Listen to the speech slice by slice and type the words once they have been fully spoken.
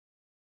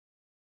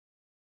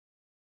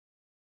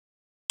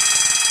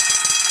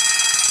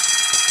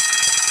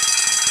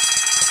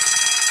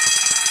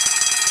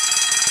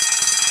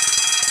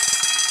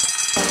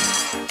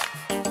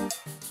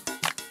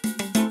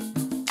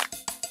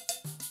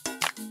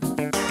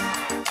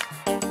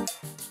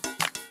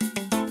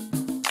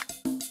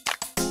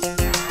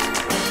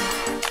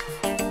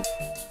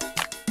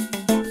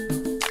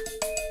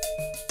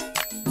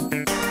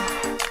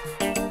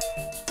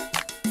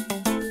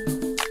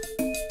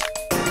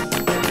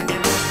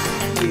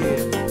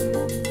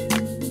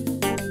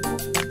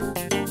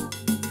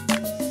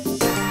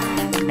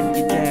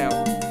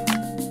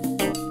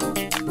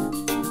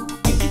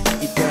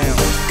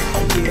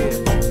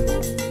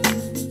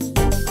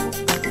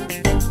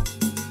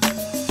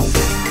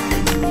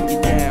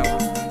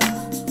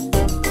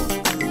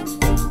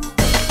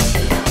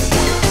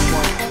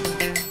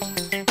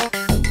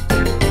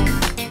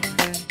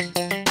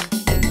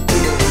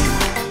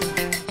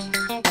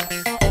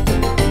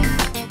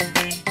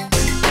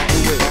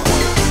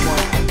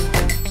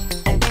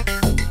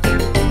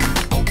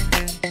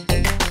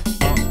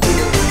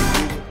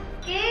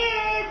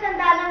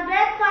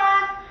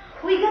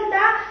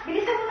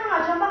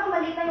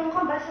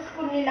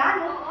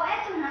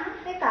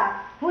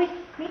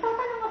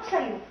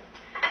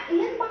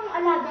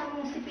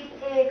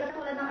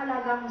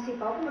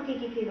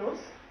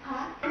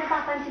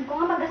Napapansin ko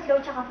nga magaslaw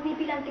tsaka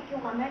pumipilantik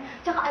yung kamay.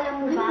 Tsaka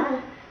alam mo ba,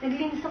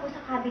 naglinis ako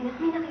sa cabinet,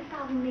 may nakita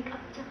akong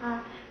makeup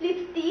tsaka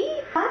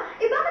lipstick. Ha?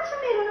 Eh bakit siya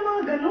meron ng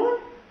mga ganun?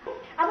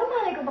 Ako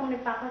malay ko bang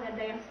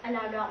nagpapaganda yung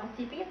alaga akong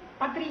sipit?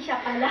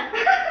 Patricia pala.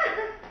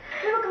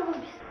 Pero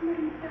mag-obvious na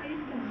rin tayo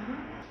naman.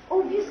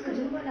 Obvious ka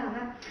dyan, wala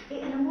nga. Eh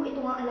alam mo, ito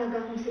nga alaga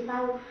akong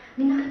sipaw.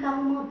 May nakita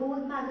akong mga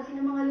bold magazine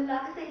ng mga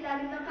lalaki sa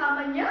ilalim ng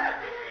kama niya.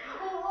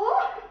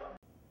 Oo!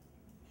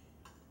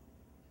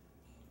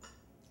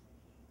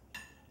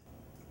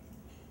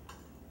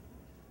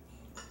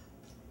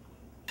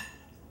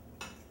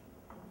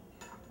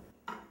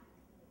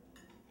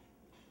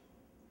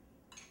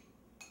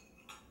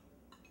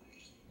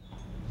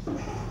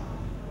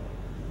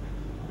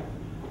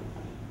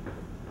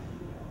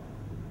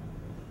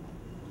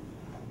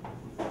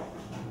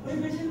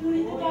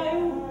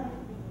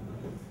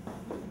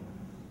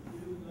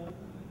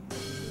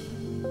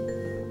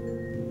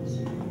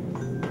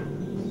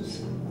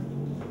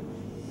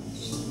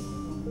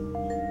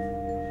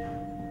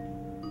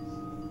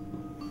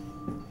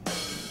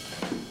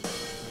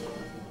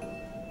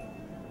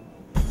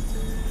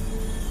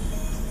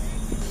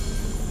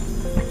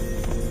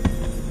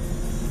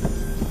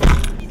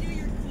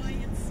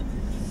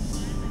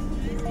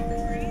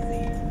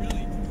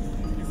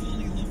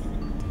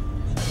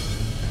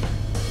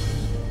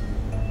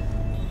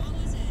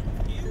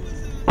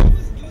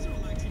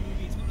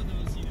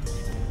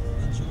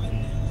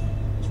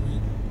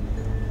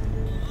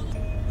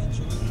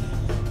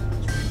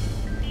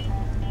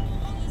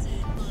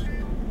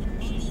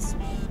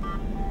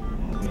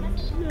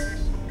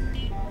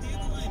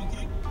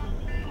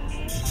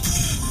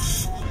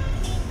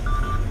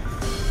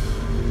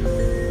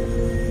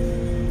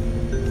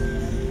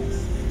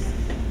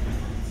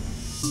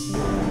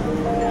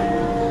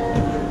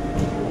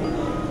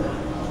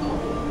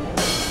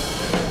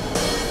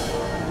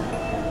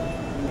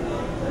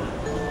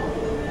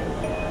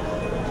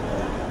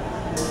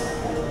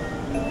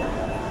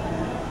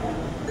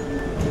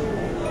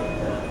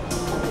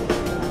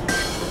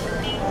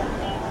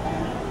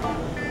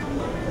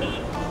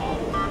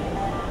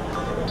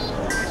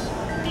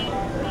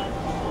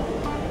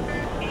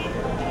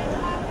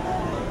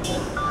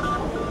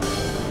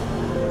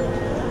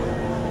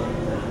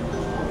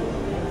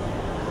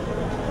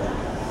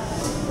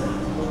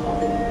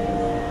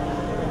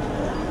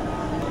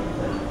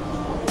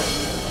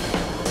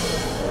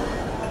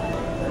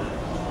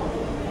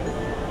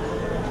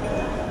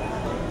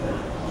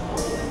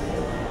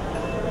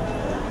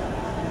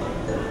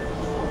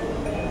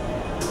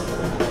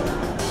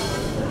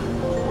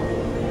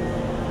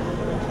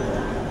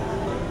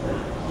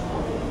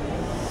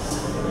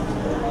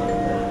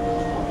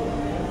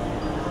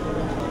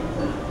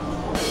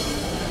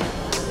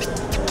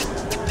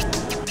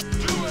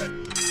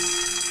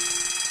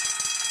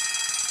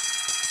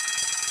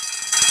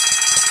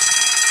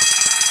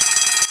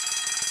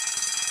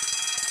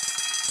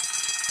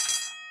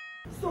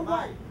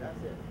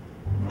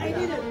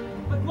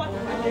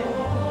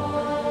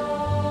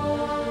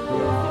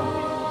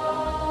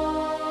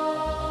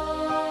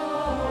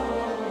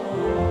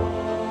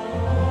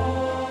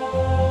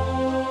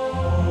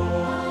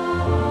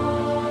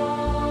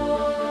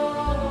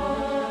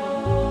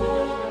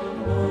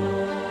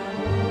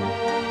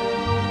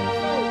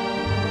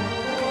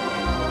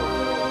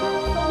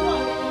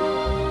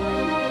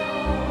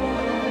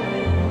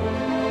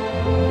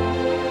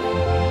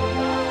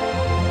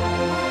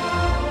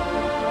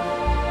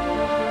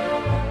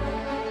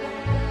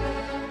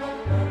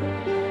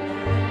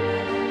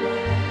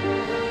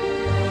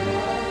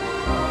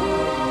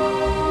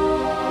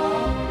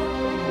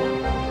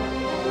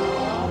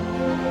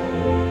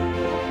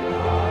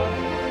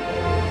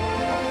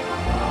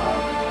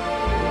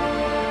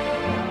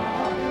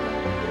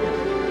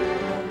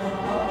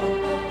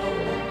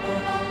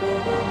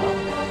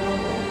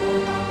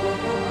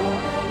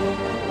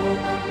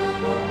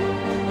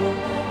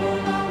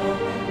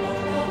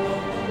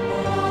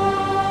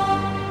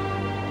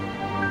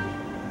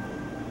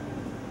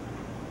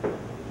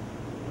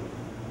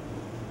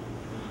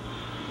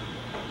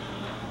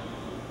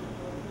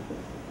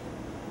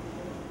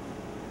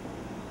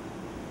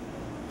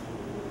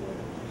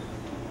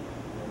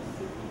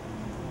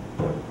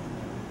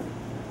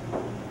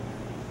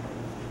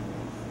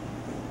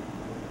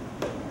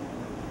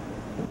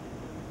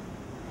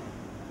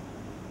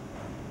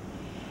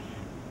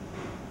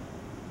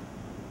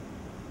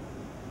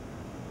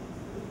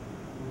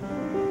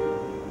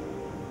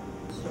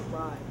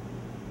 time.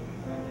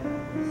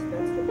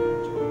 That's the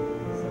picture of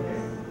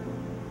Jesus.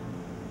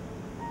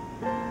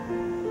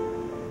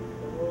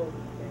 The world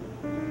can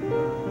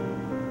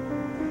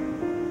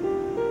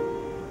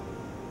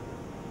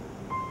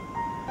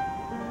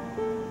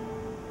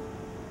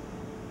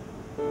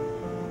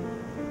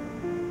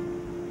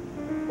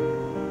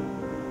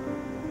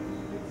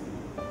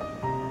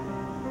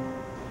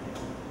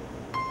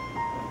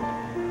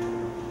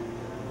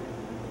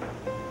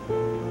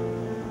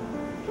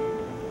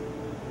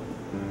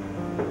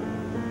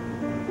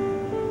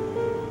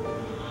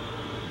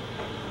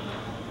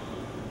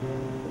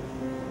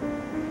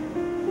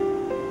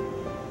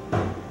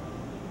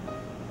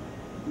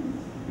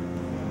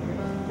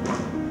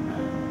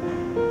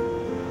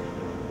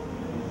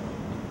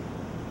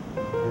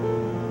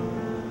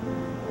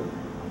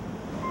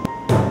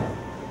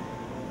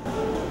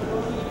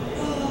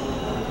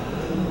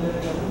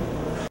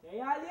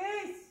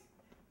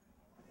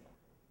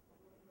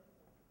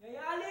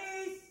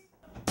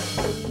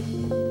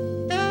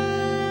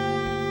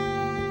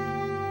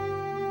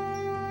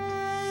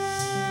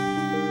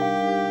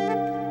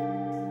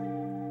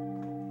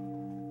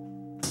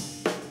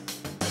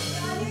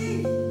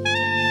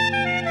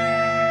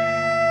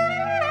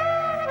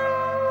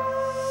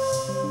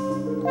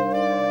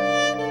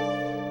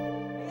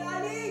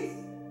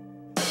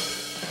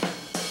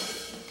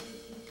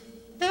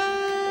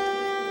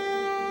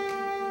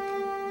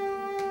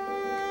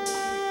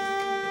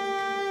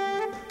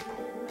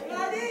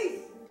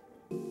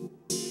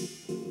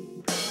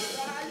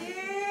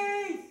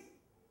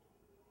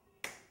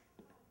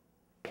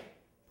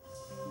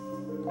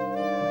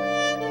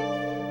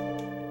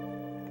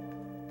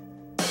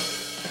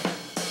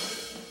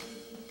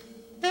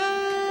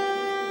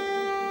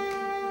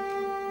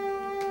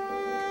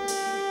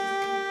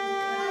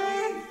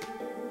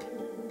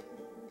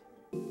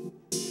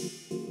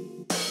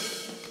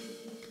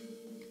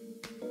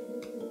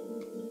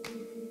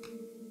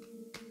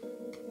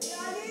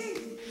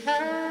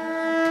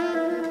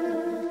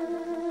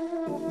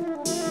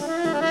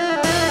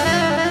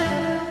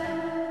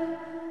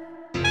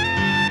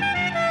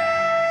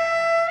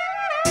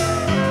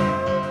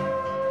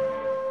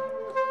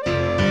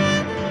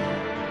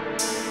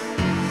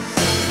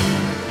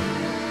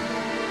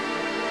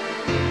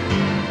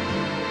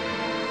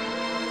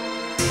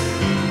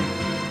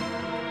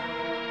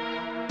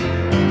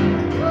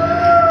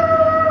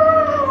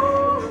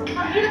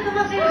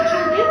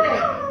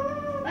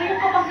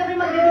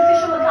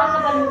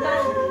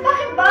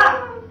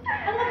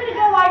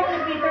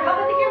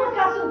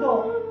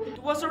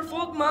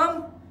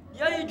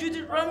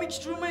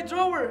through my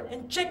drawer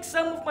and check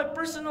some of my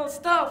personal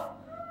stuff.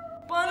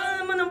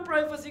 Paano naman ang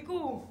privacy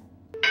ko?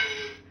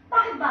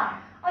 Bakit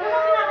ba? Ano ba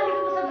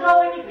pinakalikot mo sa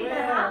drawer ni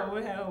Peter, ha?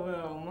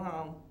 Well,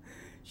 Mom.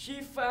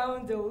 She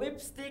found the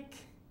lipstick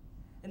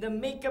and the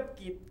makeup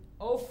kit,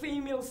 all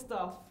female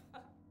stuff.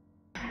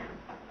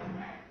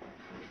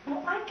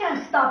 Well, I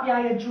can't stop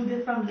Yaya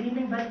Judith from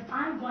leaving, but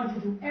I'm going to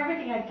do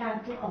everything I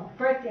can to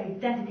avert the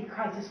identity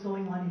crisis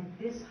going on in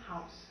this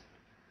house.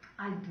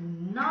 I do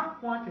not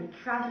want your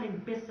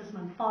traveling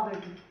businessman father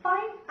to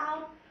find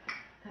out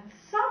that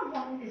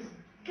someone is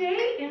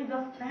gay in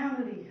the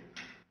family.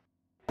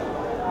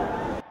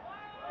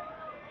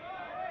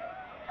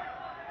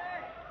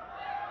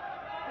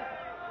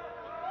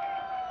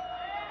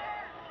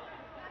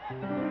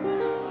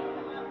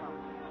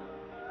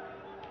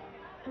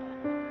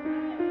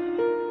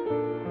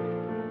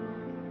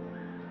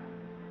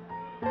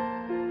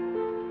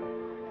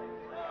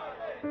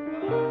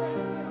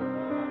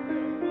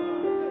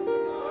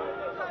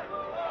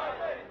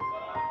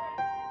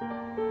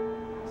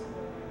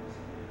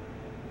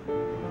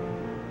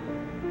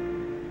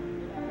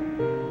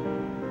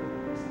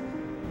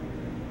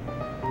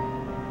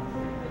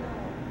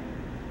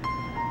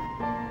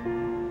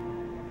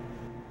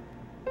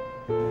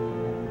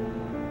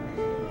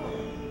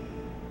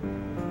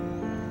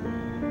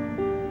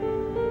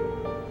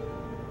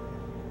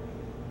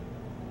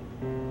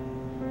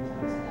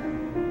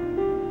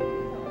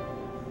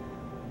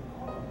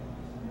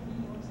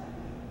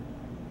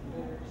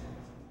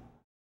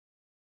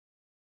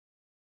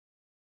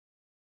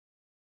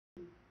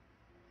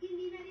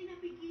 Hindi na rin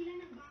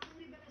napigilan ang bagong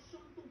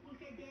revelasyon tungkol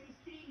kay Dave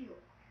Cecilio.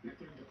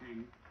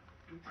 Natuldukan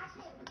ang kaso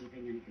sa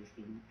pagitan niya ni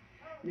Christine.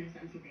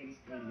 Nasaan si Dave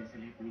Cecilio sa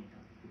lahat ng ito?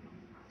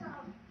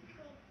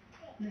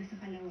 Nasa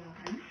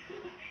Kalawakan?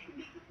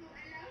 Hindi ko po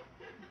alam.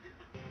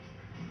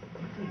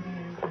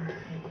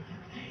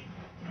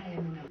 Kaya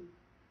mo na.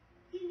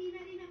 Hindi na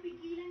rin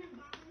napigilan ang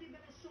bagong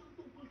revelasyon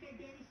tungkol kay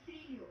Dave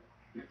Cecilio.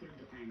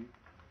 Natuldukan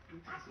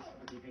ang kaso sa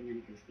pagitan niya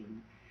ni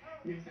Christine.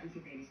 Nasaan si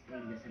Dave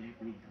Cecilio sa lahat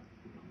ng ito?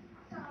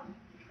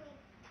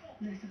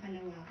 Nasa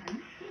Kalawakan?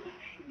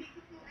 Hindi ko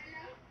po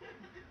alam.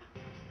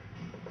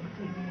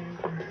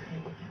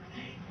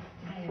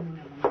 Kaya mo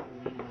na mga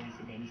uwi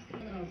si Dennis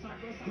Cecilio.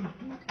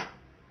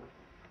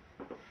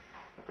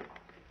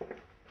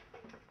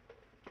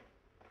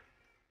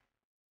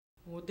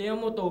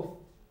 Tingnan mo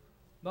to.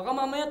 Baka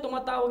mamaya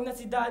tumatawag na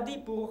si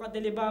Daddy, puro ka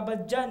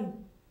delibabad dyan.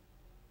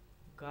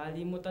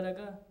 Gali mo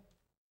talaga.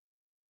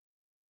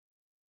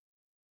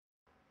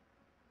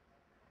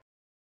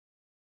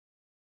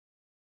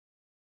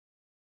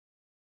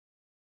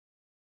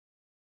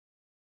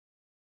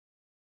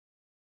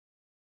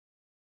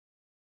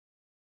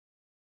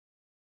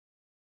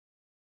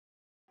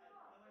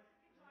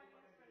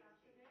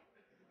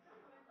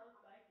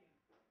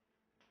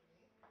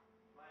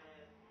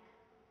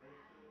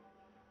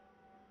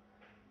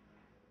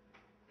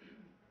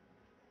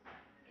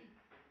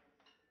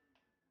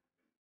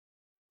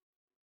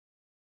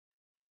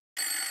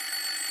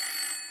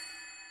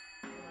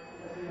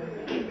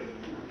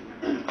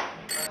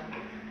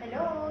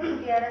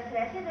 Tubiera's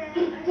residence.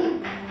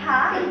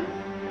 Ha?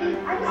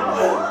 Ano?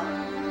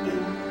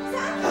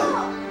 Saan po?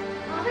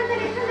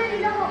 Sandali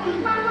lang ho.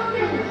 Mama,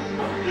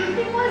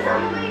 simula sa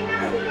mga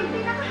inakilig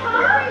din ang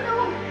kapatay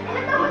no.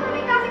 Ilan taon na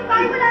may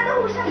kapitbahay, wala na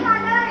ho siyang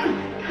palay.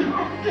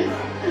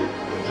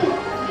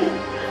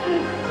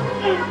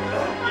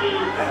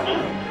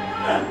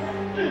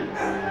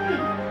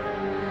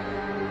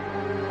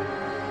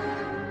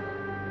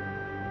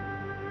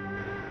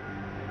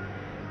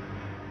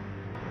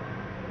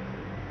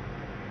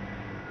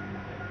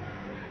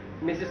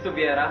 Mrs.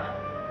 Tubiera,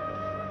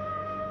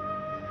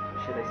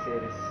 should I say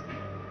this?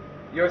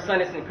 Your son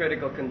is in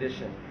critical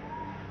condition.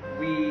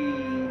 We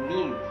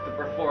need to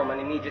perform an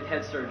immediate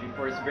head surgery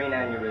for his brain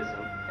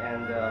aneurysm.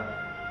 And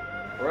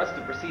for us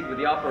to proceed with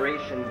the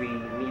operation, we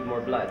need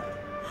more blood.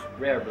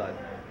 Rare blood.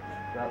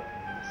 Well,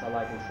 that's all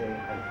I can say.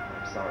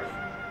 I'm sorry.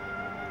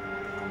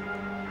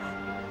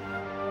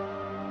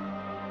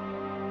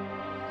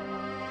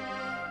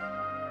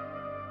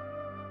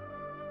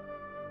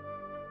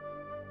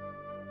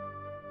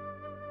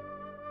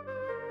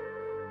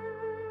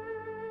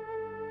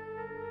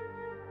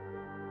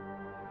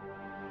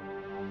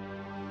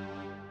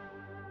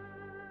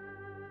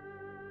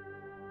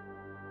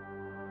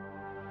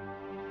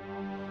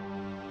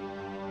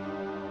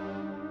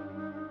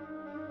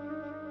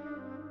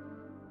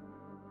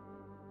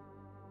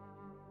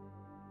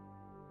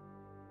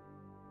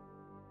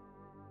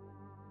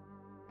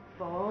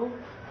 Paul?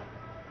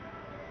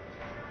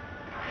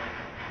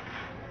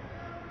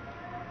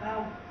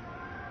 Wow.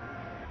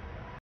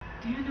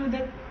 Do you know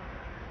that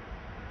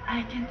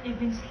I can't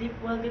even sleep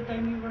while the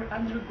time you were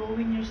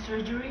undergoing your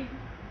surgery?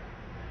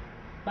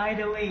 By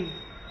the way,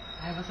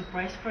 I have a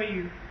surprise for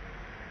you.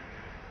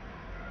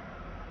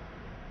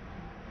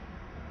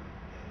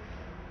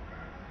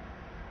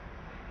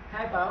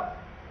 Hi, Pao.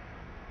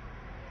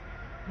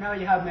 Now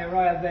you have my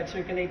royal blood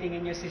circulating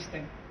in your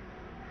system.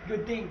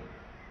 Good thing.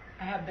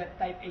 I have that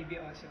type AB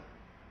also.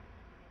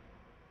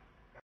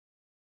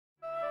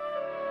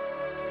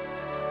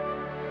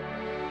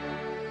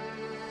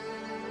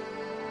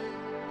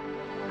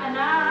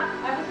 Anak,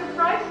 I have a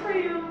surprise for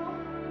you.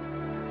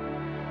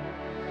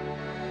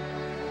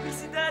 Uy,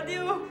 si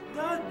Daddy oh!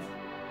 Dad!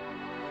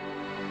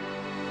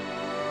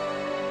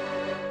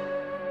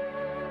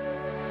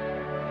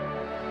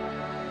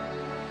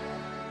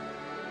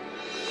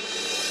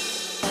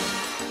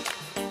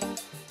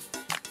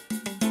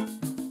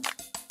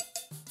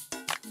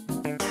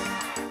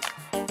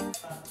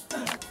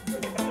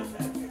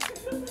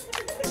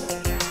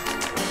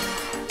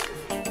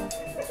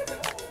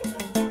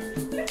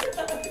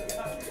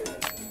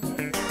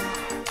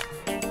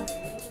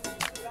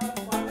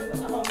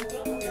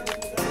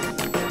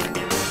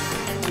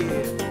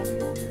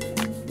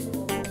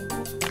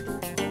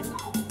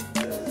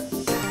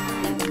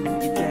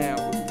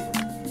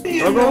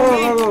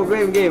 Go.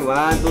 Game.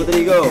 1, 2,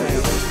 3, go.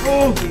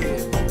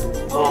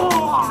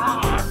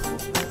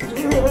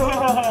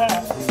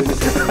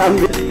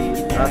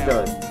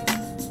 Action.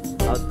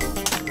 Out.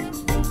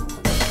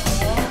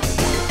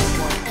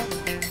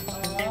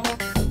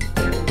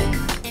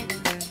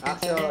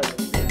 Action.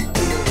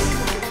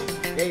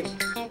 Game.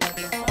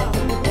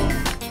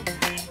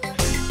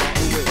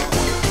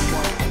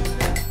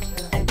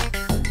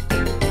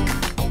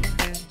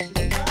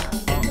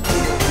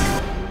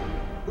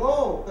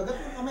 Go! Kagat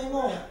mo kamay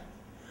mo.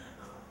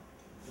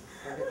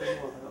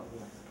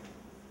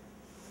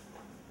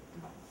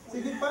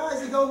 Sige pa,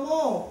 isigaw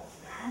mo.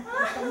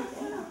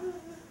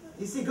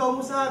 Isigaw mo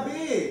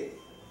sabi.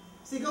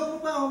 Sigaw mo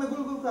pa,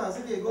 humigulgul ka.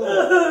 Sige, go.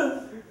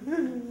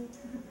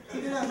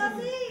 Sige na,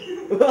 sige.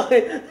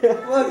 Bakit?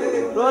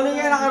 Rolling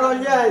yan,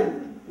 naka-roll yan.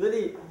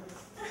 Dali.